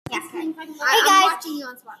I'm watching you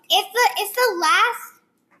on Spotify. It's the last.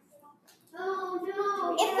 Oh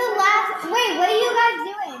no! It's the last. Wait, what are you guys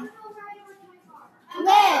doing?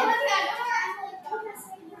 Liv.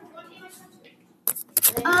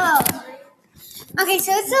 Oh. Okay,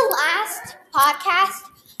 so it's the last podcast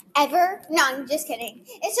ever. No, I'm just kidding.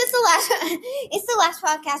 It's just the last. It's the last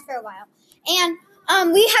podcast for a while, and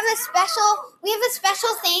we have a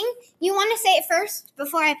special thing. You want to say it first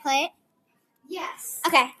before I play it? Yes.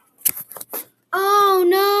 Okay. Oh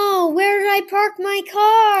no! Where did I park my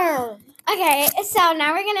car? Okay, so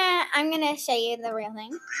now I'm gonna show you the real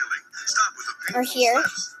thing. Stop with the Or here. And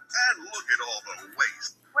look at all the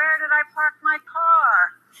waste. Where did I park my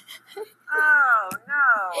car? Oh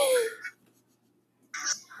no!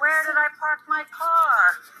 Where did I park my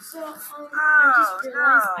car? So, I just Oh,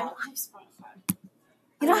 realized I no. don't have Spotify.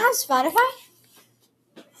 You don't have Spotify?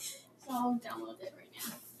 So I'll download it right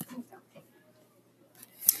now.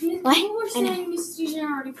 What? People were I know. saying Miss Susan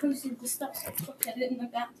already posted the stuff, so I put it in the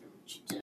bathroom. She did.